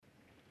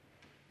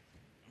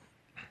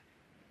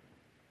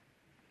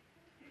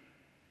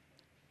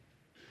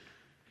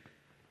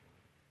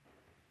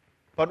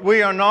But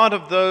we are not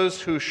of those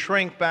who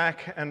shrink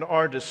back and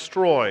are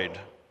destroyed,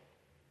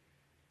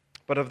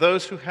 but of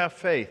those who have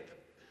faith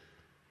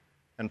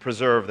and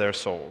preserve their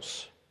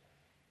souls.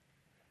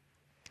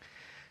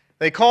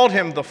 They called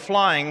him the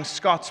Flying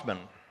Scotsman,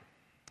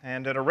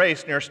 and at a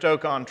race near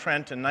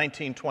Stoke-on-Trent in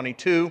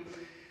 1922,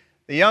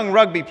 the young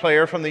rugby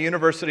player from the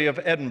University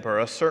of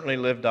Edinburgh certainly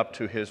lived up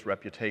to his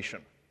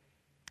reputation.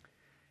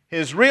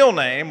 His real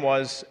name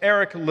was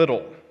Eric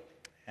Liddell,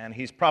 and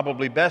he's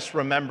probably best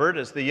remembered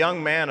as the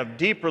young man of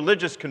deep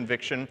religious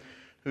conviction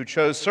who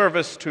chose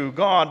service to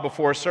God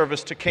before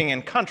service to king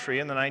and country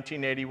in the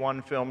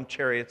 1981 film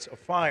Chariots of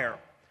Fire.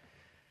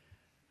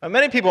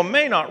 Many people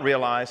may not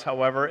realize,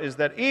 however, is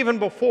that even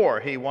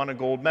before he won a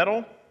gold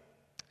medal,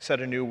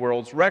 set a new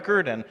world's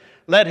record, and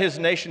led his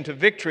nation to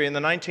victory in the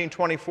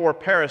 1924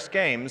 Paris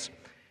Games,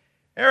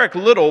 Eric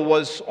Liddell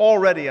was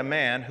already a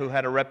man who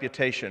had a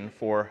reputation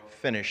for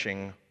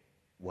finishing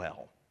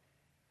well.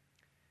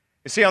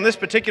 You see, on this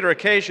particular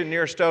occasion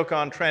near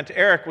Stoke-on-Trent,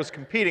 Eric was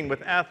competing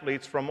with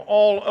athletes from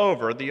all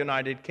over the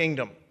United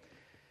Kingdom,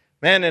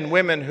 men and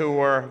women who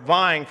were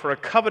vying for a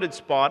coveted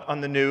spot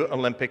on the new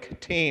Olympic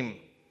team.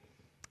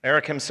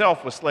 Eric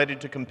himself was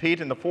slated to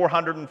compete in the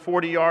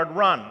 440-yard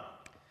run,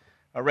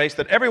 a race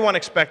that everyone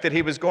expected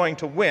he was going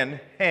to win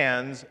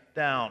hands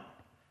down.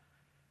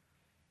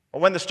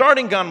 But when the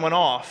starting gun went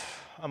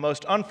off, a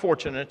most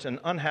unfortunate and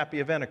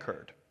unhappy event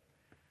occurred.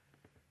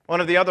 One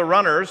of the other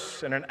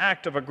runners, in an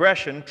act of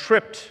aggression,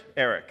 tripped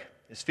Eric.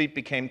 His feet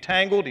became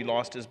tangled, he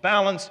lost his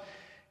balance,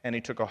 and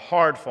he took a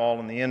hard fall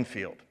in the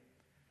infield.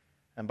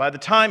 And by the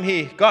time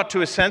he got to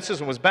his senses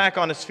and was back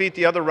on his feet,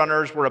 the other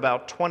runners were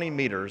about 20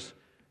 meters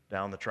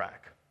down the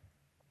track.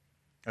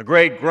 A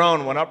great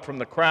groan went up from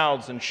the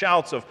crowds, and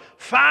shouts of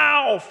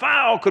 "Foul!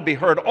 Foul!" could be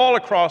heard all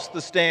across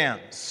the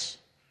stands.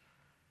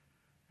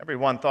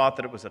 Everyone thought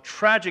that it was a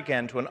tragic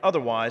end to an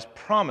otherwise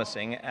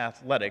promising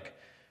athletic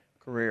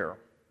career.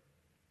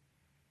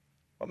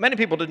 What many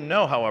people didn't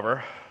know,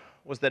 however,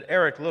 was that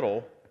Eric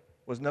Liddell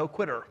was no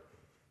quitter.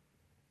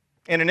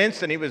 In an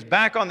instant, he was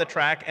back on the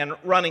track and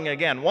running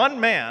again. One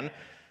man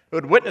who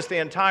had witnessed the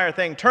entire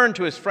thing turned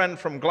to his friend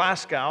from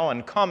Glasgow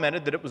and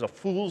commented that it was a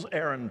fool's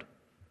errand.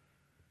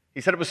 He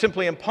said it was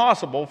simply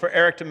impossible for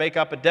Eric to make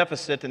up a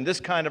deficit in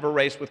this kind of a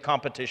race with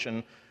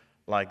competition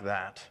like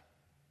that.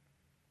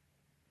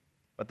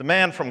 But the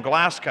man from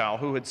Glasgow,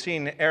 who had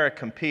seen Eric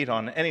compete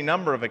on any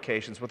number of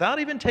occasions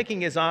without even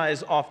taking his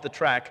eyes off the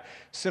track,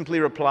 simply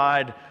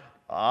replied,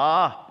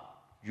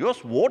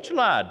 just watch,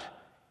 lad.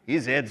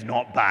 His head's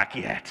not back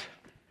yet."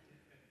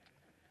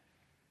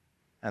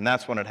 And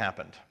that's when it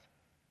happened.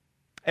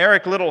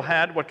 Eric Liddell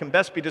had what can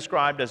best be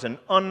described as an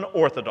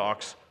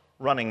unorthodox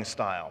running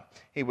style.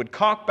 He would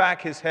cock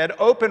back his head,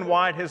 open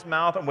wide his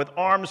mouth, and with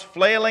arms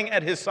flailing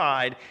at his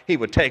side, he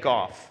would take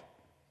off.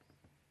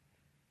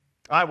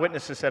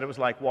 Eyewitnesses said it was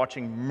like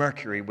watching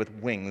Mercury with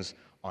wings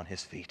on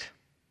his feet.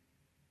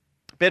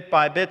 Bit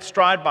by bit,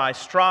 stride by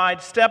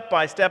stride, step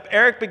by step,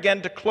 Eric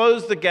began to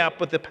close the gap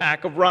with the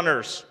pack of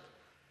runners.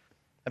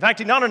 In fact,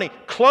 he not only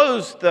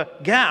closed the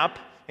gap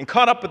and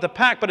caught up with the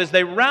pack, but as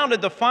they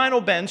rounded the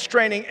final bend,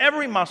 straining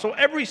every muscle,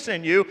 every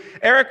sinew,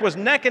 Eric was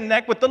neck and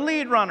neck with the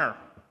lead runner.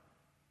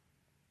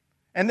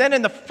 And then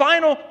in the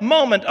final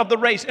moment of the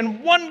race,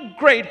 in one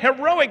great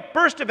heroic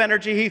burst of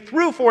energy, he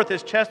threw forth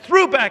his chest,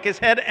 threw back his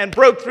head, and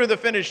broke through the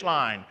finish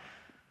line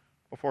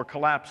before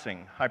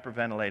collapsing,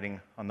 hyperventilating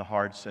on the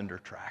hard cinder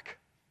track.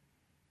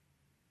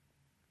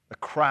 The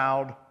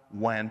crowd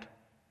went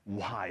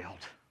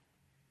wild.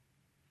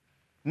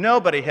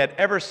 Nobody had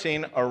ever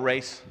seen a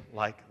race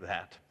like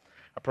that.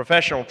 A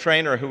professional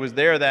trainer who was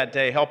there that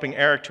day helping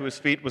Eric to his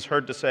feet was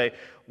heard to say,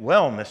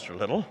 "Well, Mr.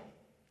 Liddell,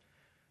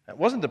 that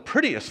wasn't the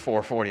prettiest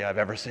 440 I've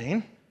ever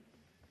seen,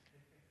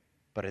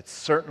 but it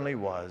certainly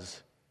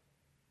was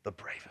the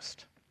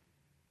bravest."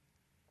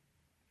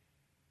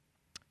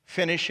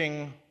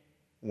 Finishing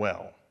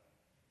well.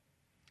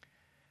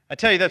 I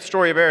tell you that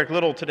story of Eric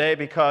Liddell today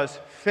because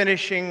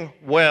finishing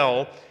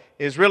well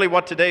is really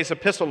what today's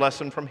epistle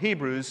lesson from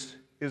Hebrews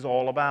is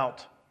all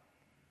about.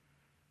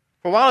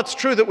 For while it's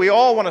true that we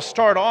all want to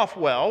start off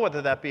well,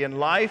 whether that be in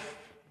life,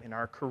 in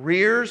our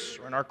careers,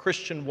 or in our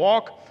Christian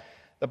walk,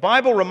 the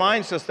Bible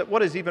reminds us that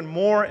what is even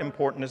more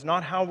important is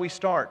not how we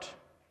start.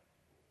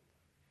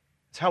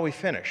 It's how we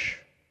finish.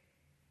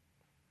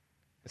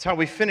 It's how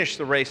we finish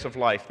the race of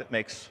life that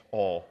makes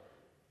all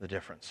the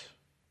difference.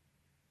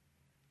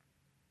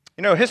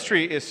 You know,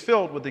 history is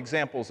filled with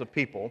examples of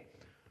people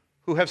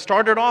who have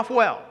started off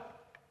well.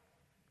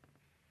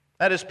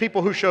 That is,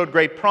 people who showed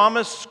great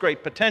promise,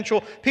 great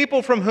potential,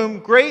 people from whom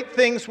great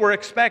things were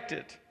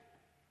expected.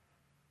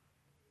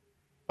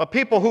 But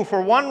people who,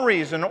 for one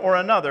reason or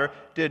another,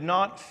 did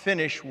not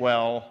finish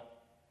well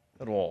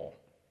at all.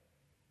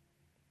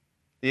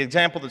 The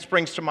example that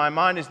springs to my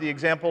mind is the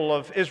example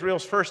of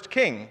Israel's first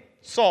king,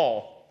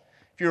 Saul.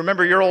 If you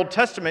remember your Old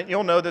Testament,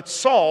 you'll know that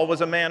Saul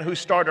was a man who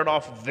started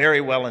off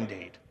very well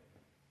indeed.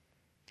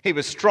 He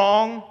was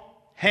strong,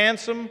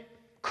 handsome,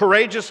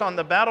 courageous on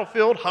the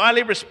battlefield,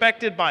 highly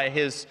respected by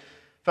his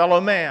fellow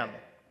man.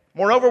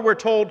 Moreover, we're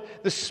told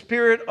the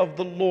Spirit of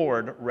the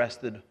Lord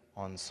rested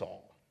on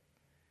Saul.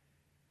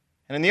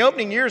 And in the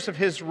opening years of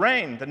his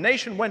reign, the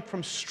nation went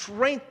from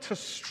strength to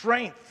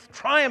strength,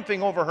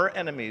 triumphing over her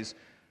enemies,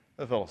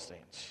 the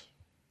Philistines.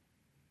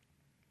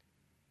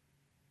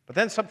 But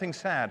then something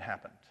sad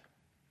happened.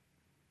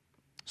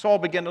 Saul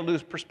began to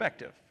lose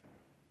perspective.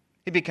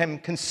 He became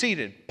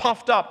conceited,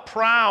 puffed up,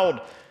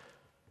 proud.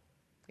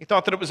 He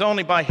thought that it was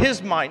only by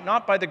his might,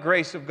 not by the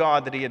grace of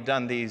God, that he had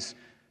done these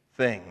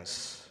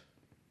things.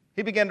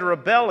 He began to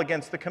rebel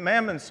against the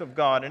commandments of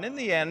God, and in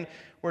the end,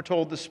 we're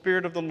told the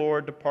Spirit of the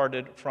Lord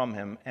departed from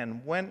him.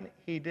 And when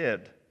he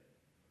did,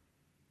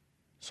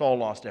 Saul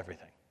lost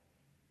everything.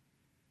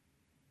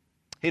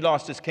 He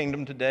lost his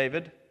kingdom to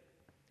David.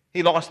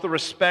 He lost the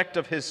respect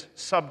of his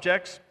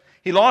subjects.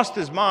 He lost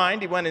his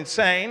mind. He went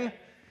insane.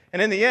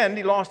 And in the end,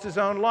 he lost his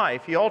own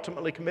life. He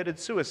ultimately committed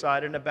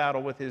suicide in a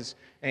battle with his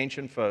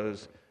ancient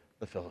foes,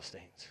 the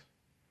Philistines.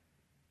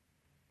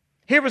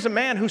 Here was a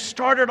man who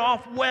started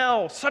off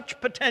well,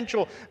 such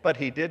potential, but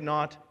he did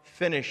not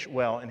finish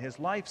well, and his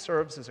life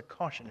serves as a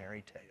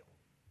cautionary tale.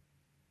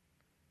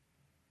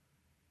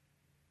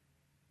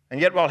 And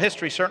yet, while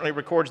history certainly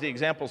records the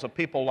examples of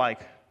people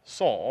like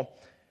Saul,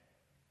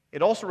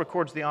 it also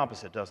records the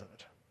opposite, doesn't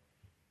it?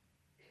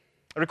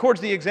 It records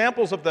the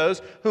examples of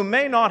those who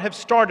may not have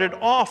started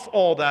off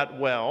all that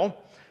well,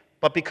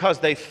 but because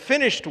they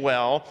finished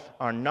well,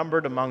 are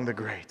numbered among the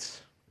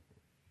greats.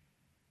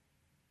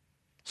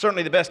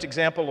 Certainly the best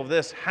example of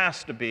this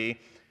has to be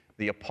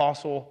the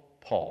Apostle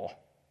Paul.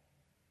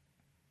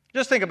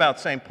 Just think about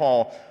St.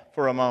 Paul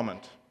for a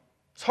moment.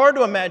 It's hard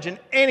to imagine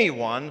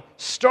anyone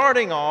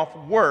starting off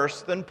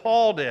worse than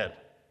Paul did.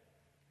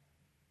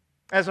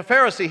 As a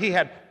Pharisee, he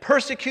had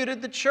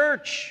persecuted the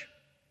church.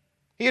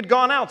 He had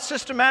gone out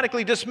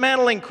systematically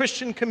dismantling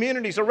Christian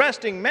communities,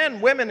 arresting men,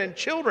 women, and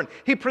children.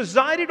 He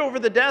presided over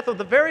the death of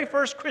the very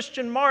first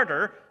Christian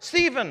martyr,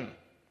 Stephen.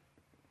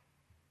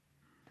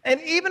 And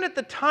even at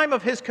the time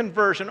of his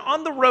conversion,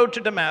 on the road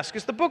to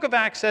Damascus, the book of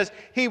Acts says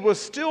he was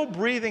still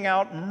breathing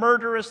out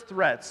murderous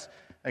threats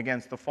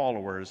against the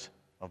followers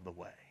of the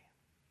way.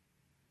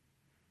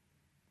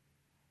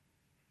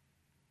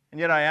 And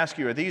yet I ask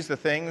you, are these the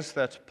things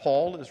that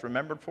Paul is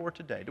remembered for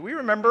today? Do we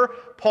remember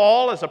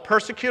Paul as a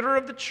persecutor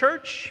of the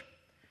church?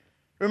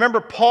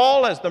 Remember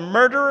Paul as the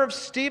murderer of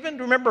Stephen? Do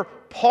we remember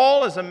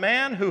Paul as a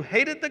man who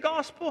hated the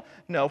gospel?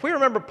 No. If we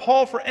remember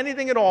Paul for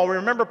anything at all, we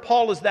remember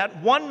Paul as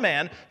that one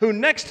man who,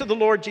 next to the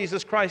Lord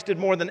Jesus Christ, did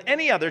more than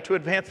any other to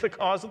advance the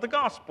cause of the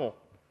gospel.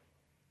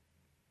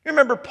 You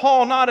remember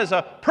Paul not as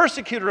a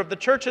persecutor of the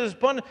church, as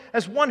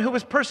one who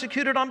was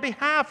persecuted on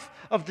behalf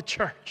of the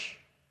church.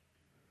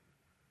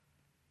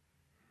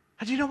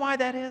 And do you know why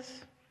that is?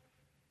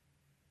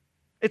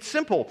 It's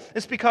simple.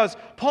 It's because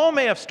Paul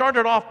may have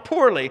started off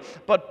poorly,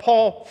 but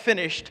Paul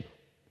finished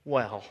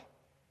well.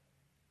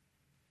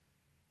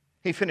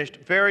 He finished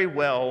very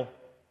well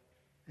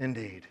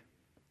indeed.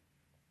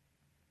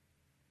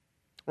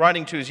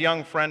 Writing to his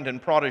young friend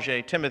and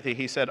protege, Timothy,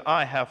 he said,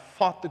 "I have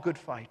fought the good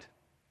fight.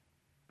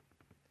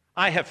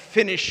 I have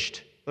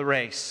finished the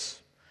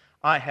race.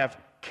 I have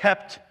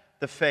kept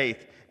the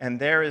faith, and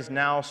there is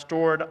now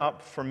stored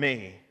up for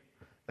me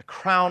the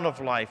crown of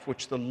life,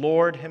 which the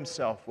Lord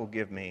himself will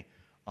give me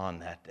on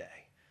that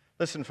day."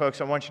 Listen,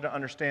 folks, I want you to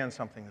understand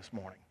something this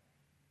morning.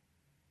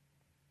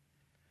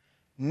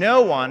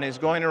 No one is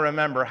going to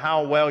remember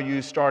how well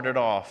you started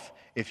off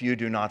if you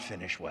do not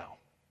finish well.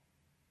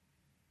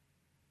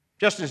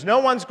 Just as no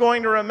one's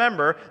going to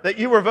remember that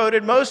you were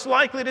voted most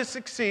likely to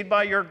succeed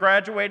by your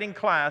graduating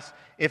class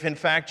if in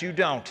fact you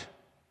don't.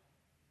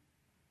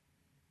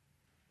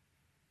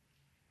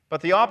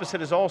 But the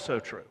opposite is also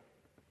true.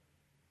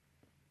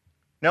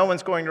 No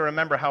one's going to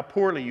remember how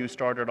poorly you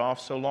started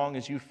off so long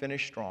as you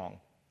finish strong.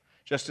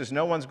 Just as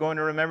no one's going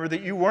to remember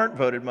that you weren't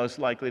voted most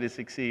likely to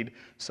succeed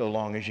so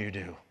long as you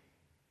do.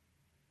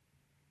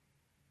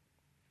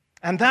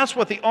 And that's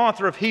what the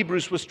author of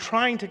Hebrews was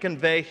trying to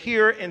convey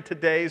here in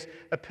today's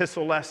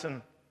epistle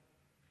lesson.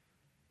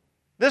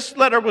 This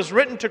letter was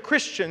written to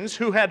Christians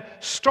who had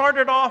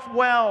started off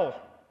well.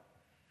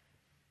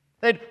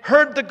 They'd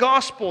heard the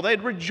gospel.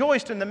 They'd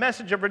rejoiced in the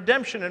message of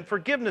redemption and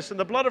forgiveness in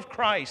the blood of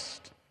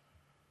Christ.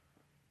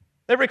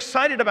 They were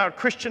excited about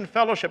Christian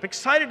fellowship,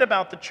 excited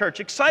about the church,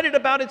 excited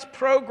about its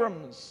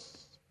programs.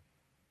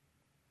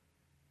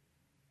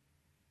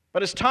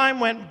 But as time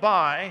went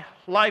by,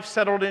 life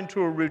settled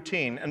into a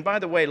routine. And by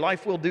the way,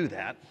 life will do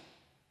that.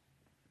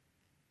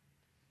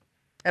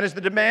 And as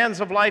the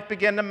demands of life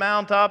began to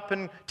mount up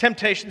and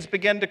temptations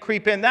began to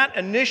creep in, that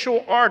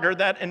initial ardor,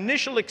 that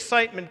initial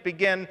excitement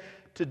began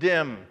to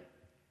dim.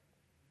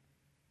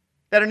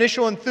 That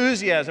initial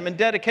enthusiasm and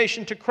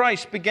dedication to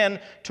Christ began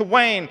to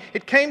wane.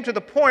 It came to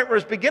the point where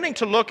it was beginning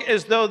to look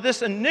as though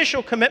this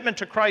initial commitment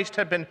to Christ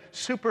had been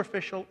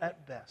superficial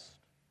at best.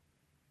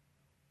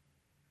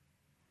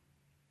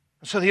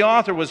 So the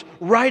author was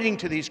writing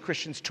to these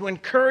Christians to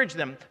encourage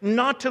them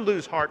not to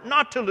lose heart,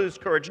 not to lose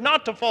courage,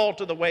 not to fall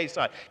to the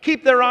wayside.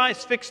 Keep their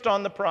eyes fixed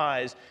on the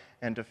prize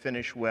and to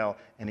finish well.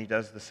 And he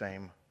does the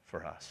same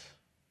for us.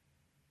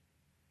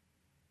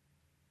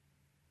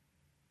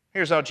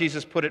 Here's how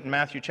Jesus put it in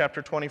Matthew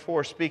chapter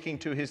 24. Speaking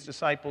to his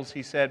disciples,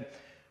 he said,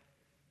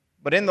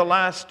 "But in the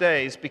last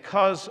days,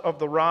 because of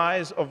the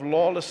rise of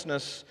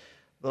lawlessness,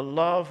 the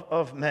love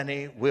of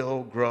many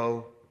will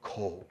grow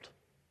cold.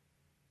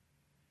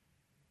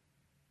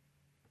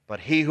 But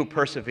he who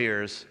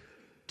perseveres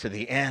to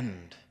the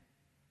end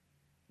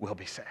will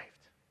be saved."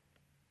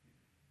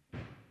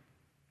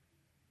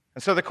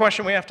 And so the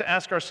question we have to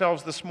ask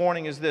ourselves this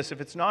morning is this: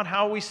 if it's not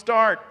how we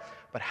start,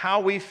 but how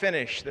we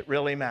finish that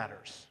really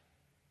matters,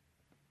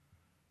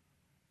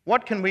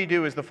 what can we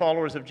do as the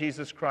followers of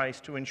Jesus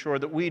Christ to ensure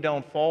that we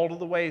don't fall to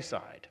the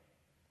wayside,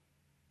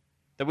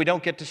 that we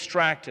don't get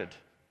distracted,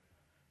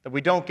 that we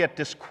don't get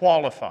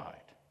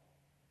disqualified,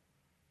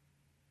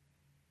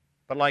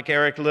 but like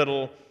Eric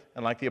Liddell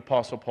and like the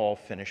Apostle Paul,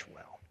 finish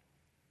well?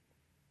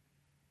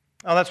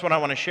 Now, that's what I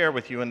want to share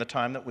with you in the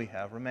time that we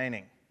have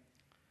remaining.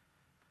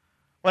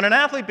 When an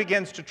athlete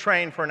begins to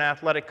train for an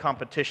athletic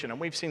competition, and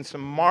we've seen some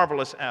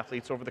marvelous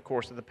athletes over the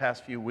course of the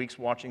past few weeks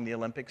watching the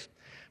Olympics,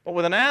 but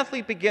when an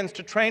athlete begins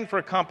to train for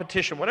a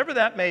competition, whatever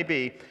that may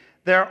be,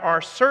 there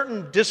are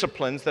certain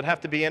disciplines that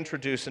have to be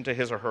introduced into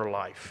his or her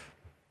life.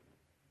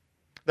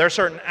 There are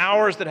certain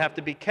hours that have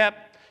to be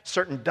kept,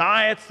 certain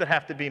diets that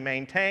have to be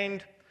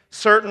maintained,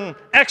 certain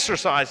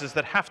exercises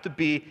that have to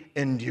be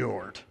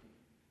endured.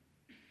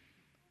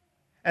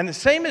 And the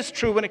same is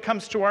true when it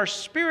comes to our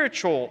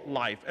spiritual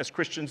life as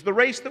Christians, the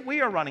race that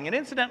we are running. And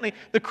incidentally,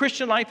 the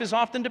Christian life is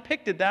often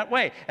depicted that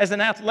way, as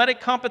an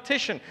athletic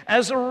competition,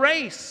 as a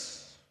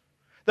race.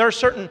 There are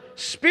certain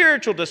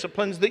spiritual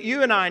disciplines that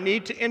you and I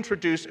need to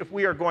introduce if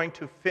we are going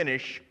to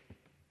finish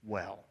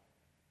well.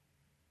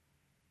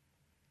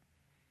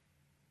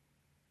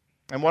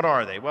 And what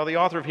are they? Well, the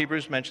author of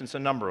Hebrews mentions a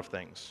number of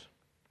things.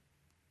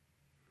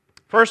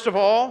 First of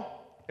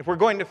all, if we're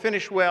going to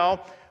finish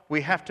well,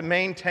 we have to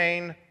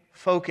maintain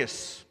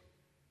focus.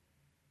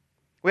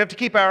 We have to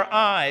keep our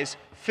eyes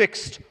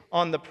fixed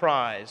on the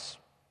prize.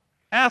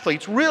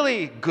 Athletes,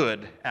 really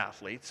good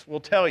athletes, will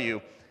tell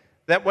you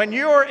that when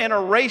you're in a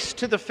race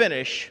to the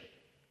finish,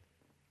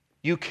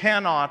 you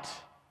cannot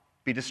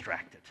be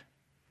distracted.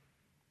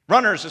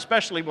 Runners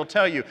especially will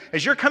tell you,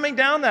 as you're coming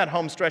down that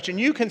home stretch and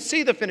you can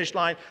see the finish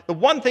line, the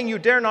one thing you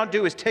dare not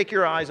do is take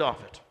your eyes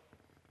off it.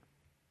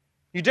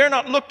 You dare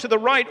not look to the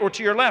right or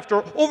to your left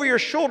or over your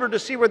shoulder to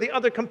see where the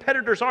other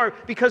competitors are,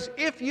 because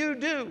if you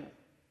do,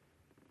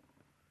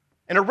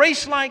 in a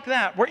race like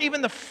that, where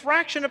even the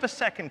fraction of a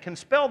second can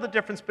spell the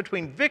difference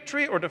between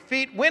victory or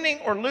defeat, winning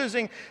or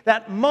losing,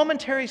 that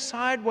momentary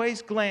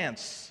sideways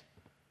glance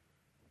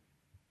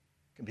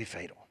can be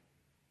fatal.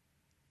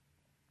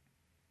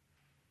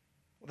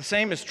 The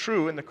same is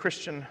true in the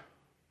Christian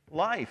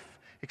life,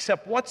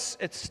 except what's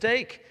at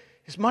stake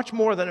is much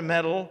more than a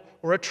medal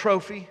or a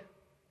trophy.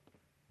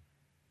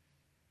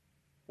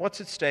 What's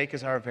at stake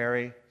is our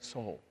very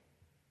soul.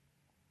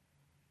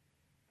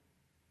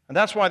 And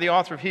that's why the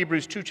author of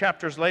Hebrews 2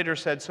 chapters later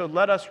said, "So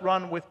let us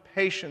run with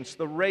patience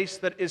the race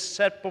that is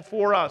set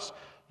before us,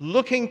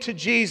 looking to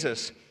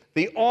Jesus,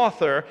 the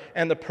author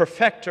and the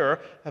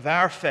perfecter of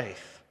our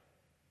faith."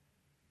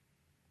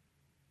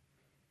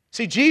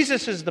 See,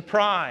 Jesus is the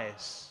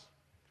prize.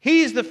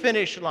 He's the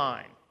finish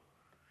line.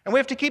 And we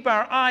have to keep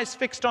our eyes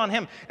fixed on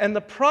Him. And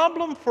the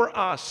problem for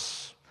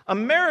us,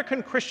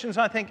 American Christians,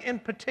 I think in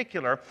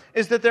particular,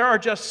 is that there are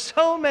just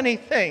so many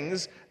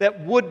things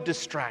that would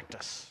distract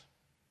us.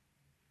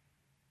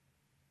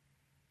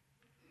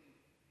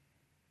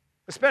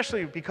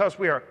 Especially because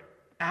we are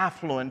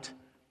affluent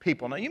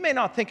people. Now, you may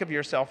not think of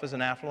yourself as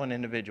an affluent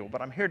individual,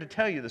 but I'm here to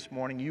tell you this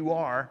morning, you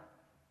are.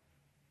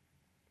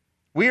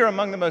 We are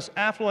among the most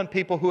affluent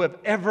people who have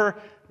ever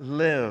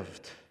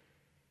lived.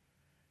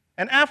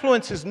 And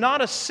affluence is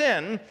not a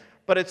sin,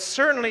 but it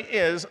certainly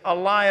is a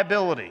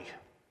liability.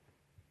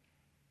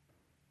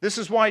 This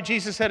is why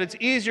Jesus said it's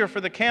easier for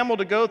the camel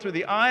to go through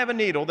the eye of a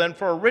needle than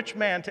for a rich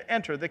man to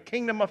enter the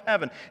kingdom of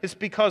heaven. It's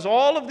because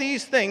all of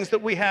these things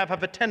that we have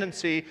a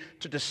tendency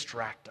to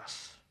distract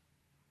us,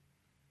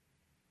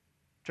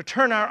 to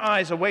turn our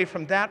eyes away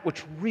from that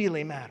which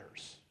really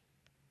matters.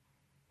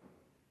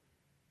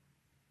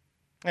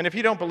 And if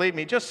you don't believe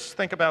me, just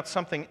think about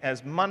something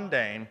as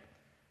mundane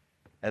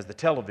as the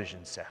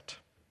television set.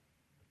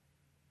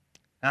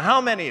 Now, how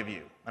many of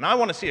you, and I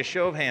want to see a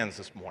show of hands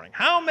this morning,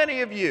 how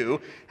many of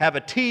you have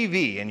a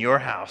TV in your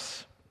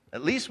house?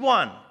 At least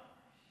one.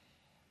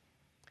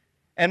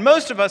 And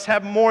most of us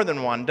have more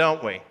than one,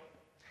 don't we?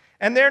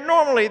 And they're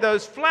normally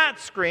those flat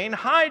screen,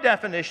 high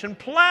definition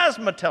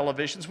plasma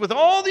televisions with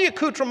all the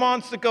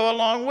accoutrements that go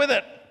along with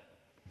it.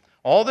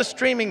 All the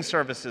streaming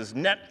services,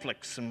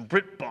 Netflix and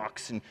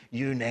BritBox and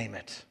you name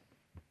it.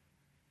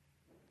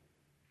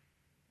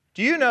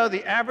 Do you know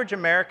the average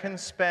American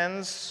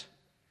spends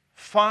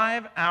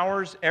 5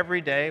 hours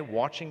every day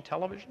watching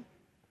television?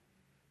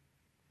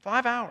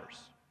 5 hours.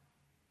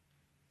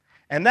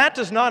 And that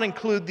does not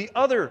include the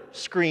other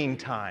screen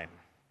time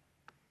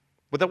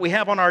that we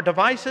have on our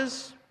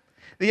devices.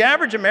 The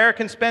average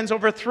American spends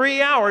over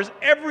 3 hours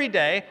every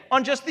day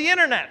on just the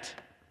internet.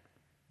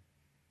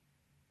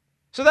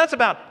 So that's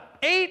about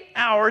 8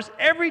 hours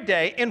every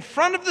day in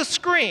front of the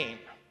screen.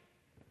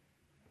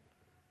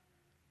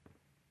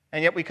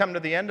 And yet we come to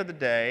the end of the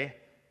day,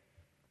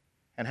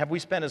 and have we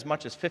spent as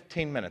much as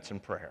 15 minutes in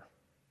prayer?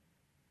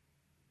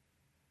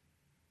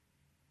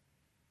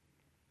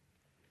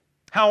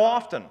 How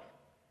often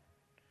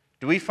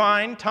do we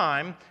find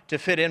time to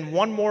fit in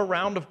one more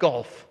round of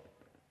golf,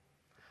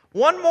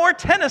 one more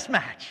tennis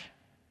match,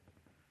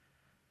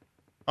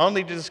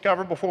 only to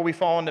discover before we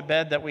fall into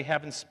bed that we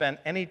haven't spent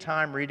any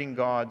time reading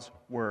God's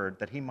Word,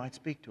 that He might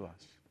speak to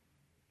us?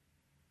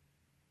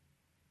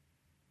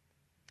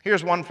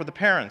 Here's one for the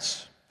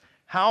parents.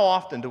 How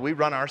often do we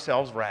run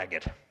ourselves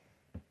ragged?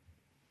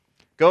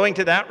 Going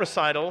to that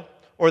recital,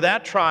 or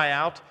that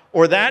tryout,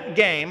 or that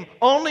game,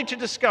 only to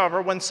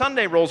discover when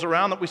Sunday rolls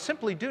around that we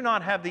simply do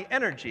not have the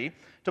energy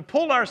to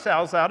pull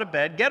ourselves out of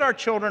bed, get our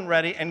children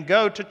ready, and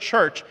go to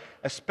church,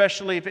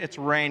 especially if it's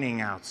raining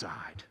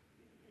outside.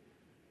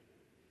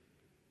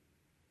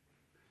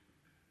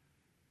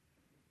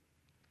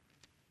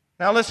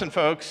 Now listen,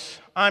 folks,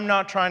 I'm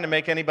not trying to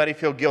make anybody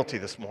feel guilty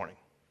this morning.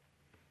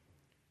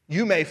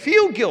 You may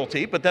feel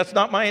guilty, but that's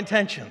not my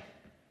intention.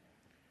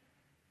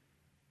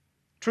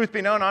 Truth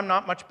be known, I'm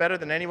not much better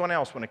than anyone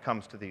else when it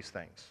comes to these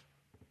things.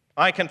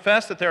 I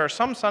confess that there are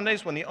some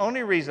Sundays when the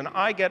only reason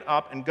I get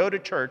up and go to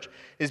church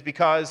is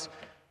because,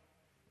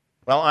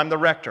 well, I'm the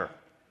rector.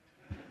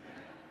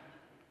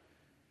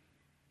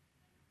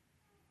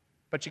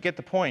 But you get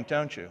the point,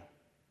 don't you?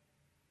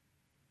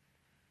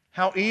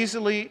 How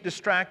easily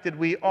distracted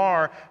we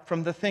are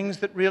from the things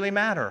that really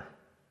matter.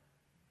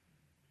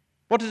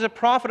 What does it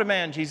profit a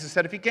man, Jesus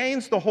said, if he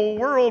gains the whole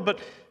world but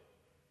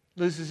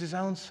loses his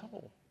own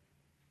soul?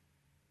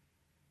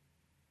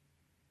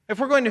 If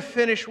we're going to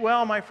finish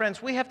well, my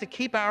friends, we have to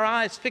keep our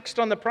eyes fixed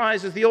on the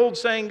prize. As the old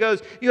saying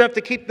goes, you have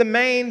to keep the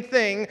main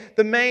thing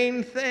the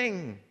main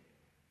thing.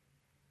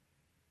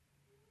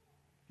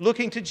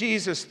 Looking to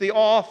Jesus, the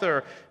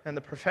author and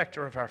the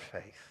perfecter of our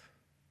faith.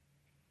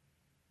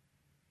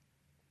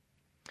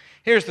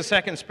 Here's the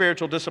second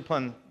spiritual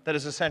discipline that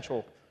is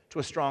essential to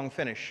a strong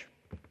finish.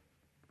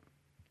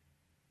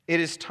 It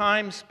is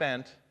time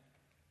spent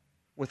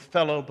with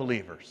fellow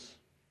believers.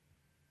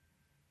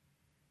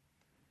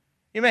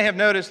 You may have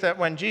noticed that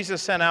when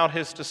Jesus sent out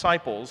his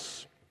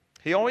disciples,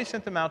 he always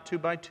sent them out 2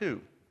 by 2.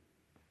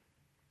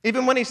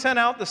 Even when he sent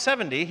out the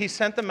 70, he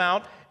sent them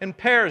out in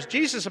pairs.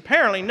 Jesus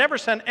apparently never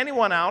sent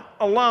anyone out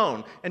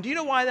alone. And do you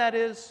know why that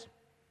is?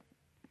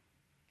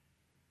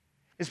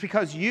 It's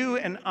because you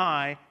and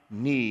I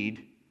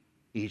need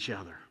each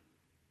other.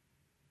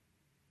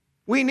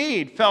 We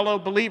need fellow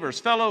believers,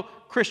 fellow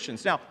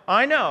Christians. Now,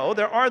 I know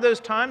there are those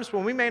times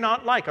when we may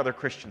not like other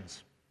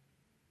Christians.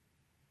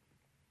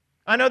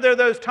 I know there are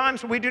those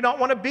times when we do not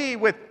want to be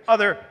with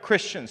other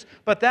Christians.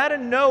 But that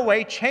in no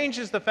way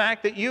changes the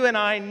fact that you and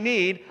I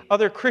need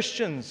other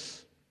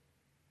Christians.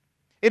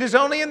 It is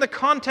only in the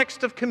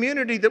context of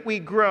community that we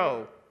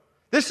grow.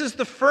 This is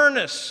the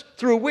furnace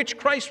through which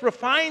Christ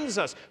refines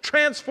us,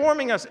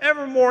 transforming us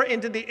ever more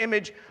into the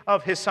image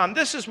of His Son.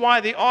 This is why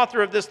the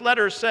author of this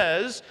letter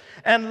says,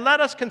 "And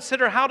let us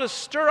consider how to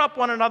stir up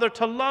one another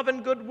to love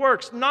and good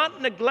works,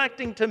 not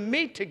neglecting to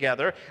meet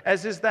together,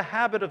 as is the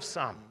habit of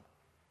some,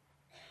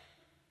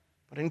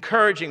 but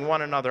encouraging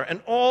one another,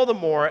 and all the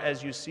more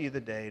as you see the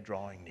day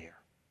drawing near."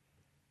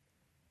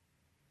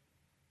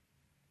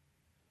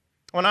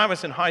 When I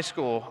was in high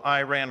school,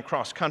 I ran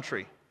cross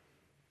country.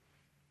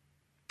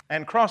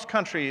 And cross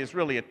country is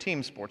really a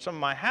team sport. Some of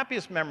my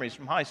happiest memories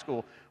from high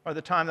school are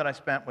the time that I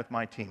spent with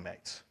my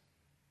teammates.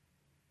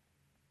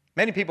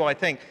 Many people, I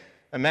think,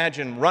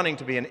 imagine running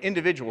to be an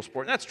individual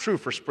sport. That's true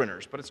for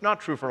sprinters, but it's not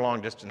true for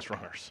long-distance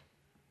runners.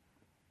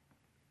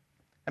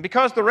 And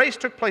because the race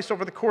took place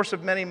over the course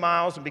of many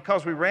miles, and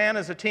because we ran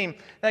as a team,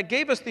 that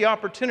gave us the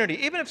opportunity,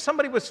 even if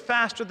somebody was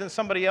faster than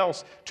somebody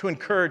else, to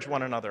encourage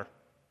one another.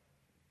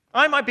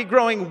 I might be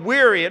growing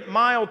weary at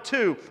mile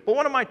 2, but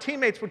one of my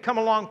teammates would come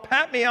along,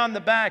 pat me on the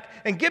back,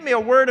 and give me a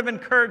word of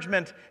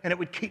encouragement, and it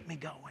would keep me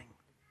going.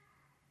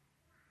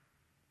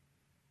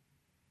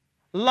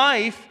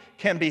 Life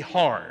can be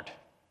hard.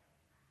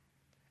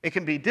 It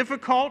can be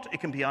difficult, it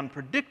can be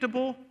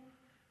unpredictable,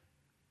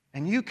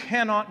 and you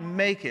cannot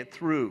make it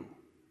through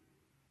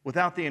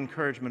without the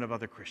encouragement of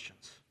other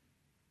Christians.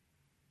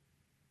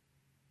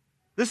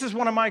 This is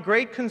one of my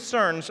great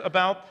concerns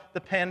about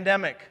the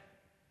pandemic.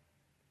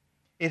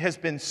 It has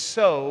been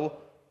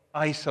so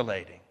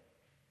isolating.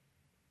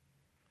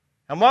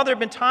 And while there have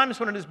been times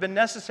when it has been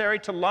necessary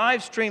to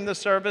live stream the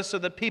service so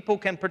that people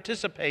can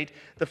participate,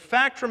 the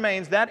fact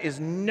remains that is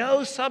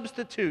no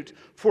substitute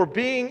for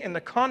being in the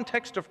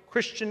context of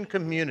Christian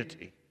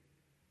community.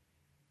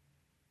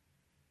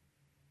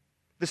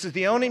 This is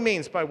the only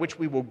means by which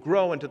we will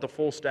grow into the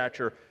full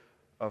stature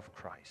of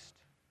Christ.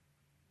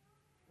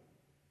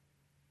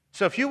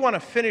 So if you want to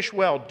finish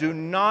well, do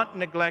not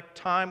neglect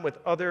time with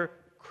other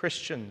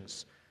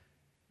Christians.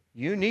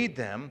 You need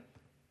them,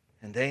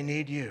 and they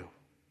need you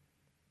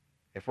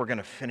if we're going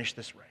to finish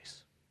this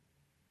race.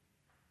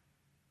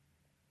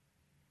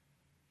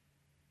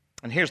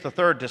 And here's the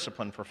third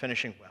discipline for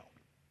finishing well.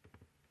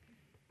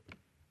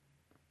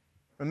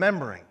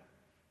 Remembering.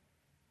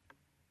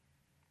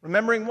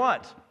 Remembering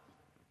what?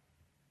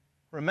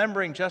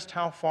 Remembering just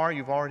how far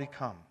you've already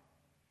come.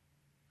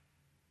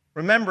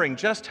 Remembering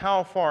just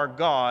how far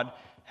God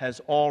has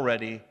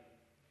already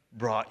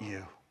brought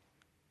you.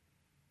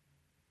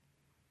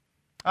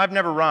 I've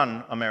never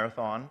run a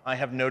marathon. I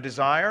have no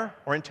desire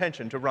or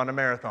intention to run a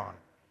marathon.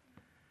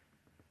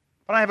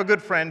 But I have a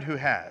good friend who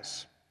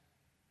has.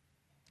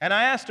 And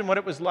I asked him what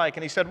it was like,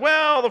 and he said,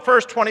 well, the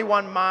first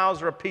 21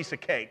 miles are a piece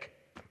of cake.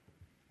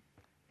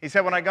 He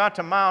said, when I got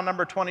to mile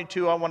number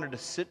 22, I wanted to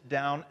sit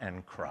down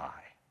and cry.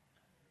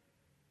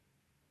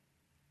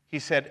 He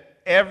said,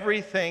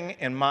 everything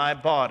in my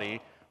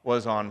body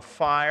was on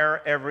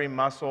fire, every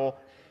muscle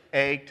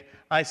ached.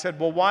 I said,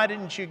 well, why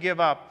didn't you give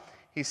up?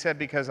 He said,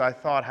 because I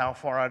thought how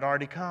far I'd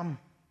already come.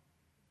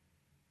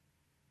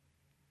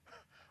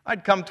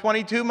 I'd come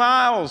 22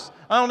 miles.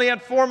 I only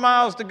had 4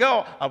 miles to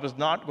go. I was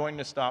not going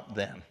to stop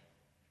then.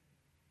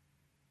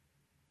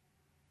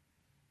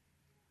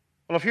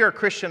 Well, if you're a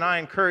Christian, I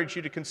encourage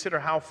you to consider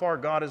how far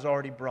God has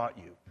already brought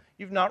you.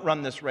 You've not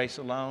run this race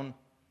alone.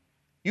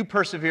 You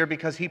persevere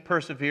because He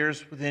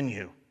perseveres within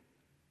you.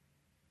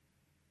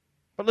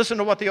 But listen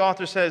to what the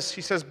author says.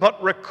 He says,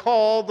 but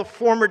recall the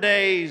former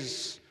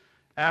days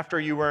after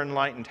you were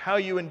enlightened, how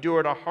you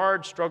endured a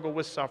hard struggle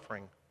with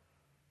suffering,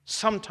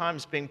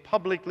 sometimes being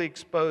publicly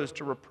exposed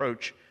to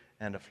reproach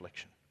and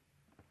affliction.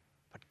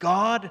 But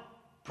God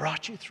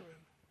brought you through.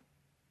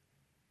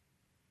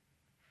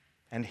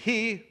 And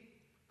He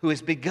who has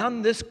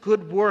begun this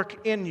good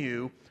work in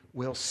you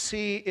will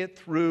see it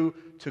through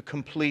to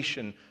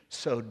completion.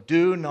 So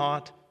do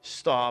not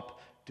stop.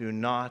 Do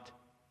not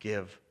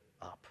give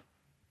up.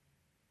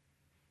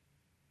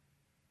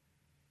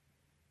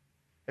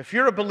 If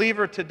you're a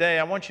believer today,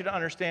 I want you to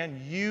understand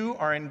you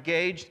are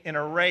engaged in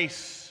a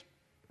race.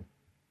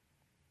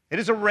 It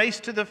is a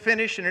race to the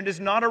finish, and it is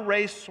not a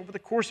race over the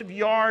course of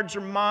yards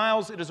or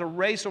miles. It is a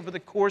race over the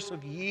course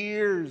of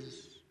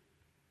years.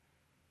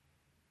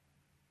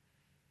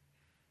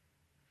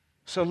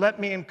 So let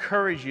me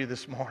encourage you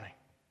this morning.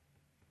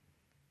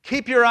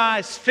 Keep your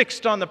eyes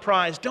fixed on the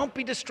prize. Don't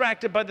be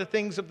distracted by the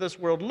things of this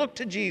world. Look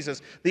to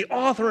Jesus, the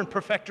author and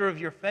perfecter of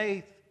your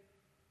faith.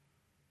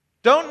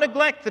 Don't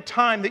neglect the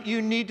time that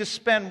you need to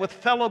spend with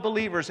fellow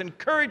believers,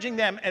 encouraging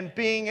them and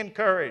being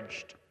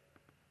encouraged.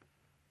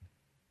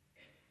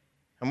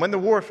 And when the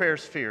warfare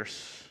is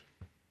fierce,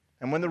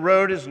 and when the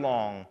road is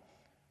long,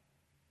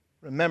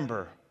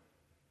 remember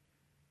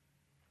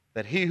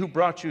that He who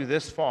brought you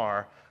this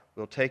far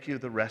will take you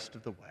the rest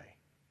of the way.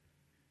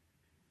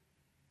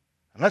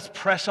 And let's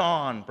press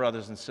on,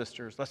 brothers and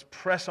sisters. Let's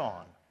press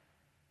on.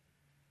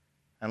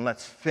 And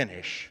let's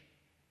finish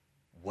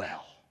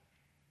well.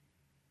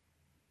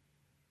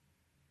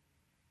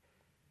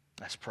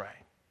 Let's pray.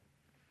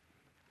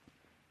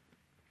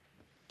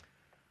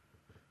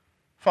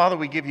 Father,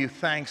 we give you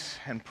thanks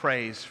and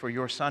praise for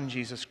your Son,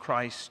 Jesus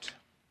Christ,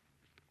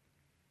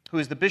 who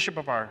is the bishop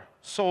of our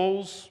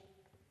souls,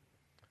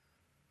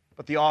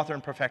 but the author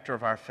and perfecter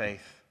of our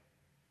faith,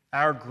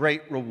 our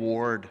great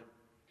reward.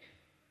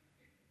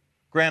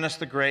 Grant us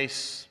the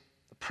grace,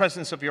 the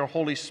presence of your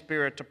Holy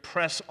Spirit to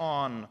press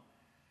on,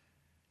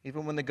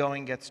 even when the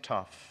going gets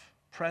tough.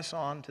 Press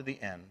on to the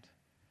end.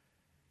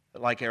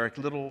 That like Eric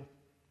Liddell,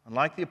 and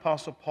like the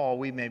Apostle Paul,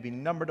 we may be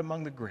numbered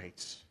among the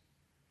greats.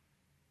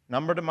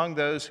 Numbered among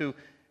those who,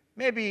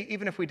 maybe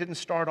even if we didn't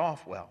start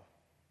off well,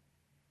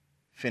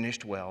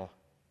 finished well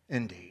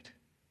indeed.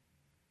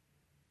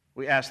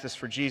 We ask this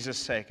for Jesus'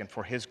 sake and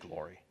for His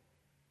glory,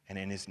 and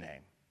in His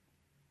name.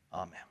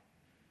 Amen.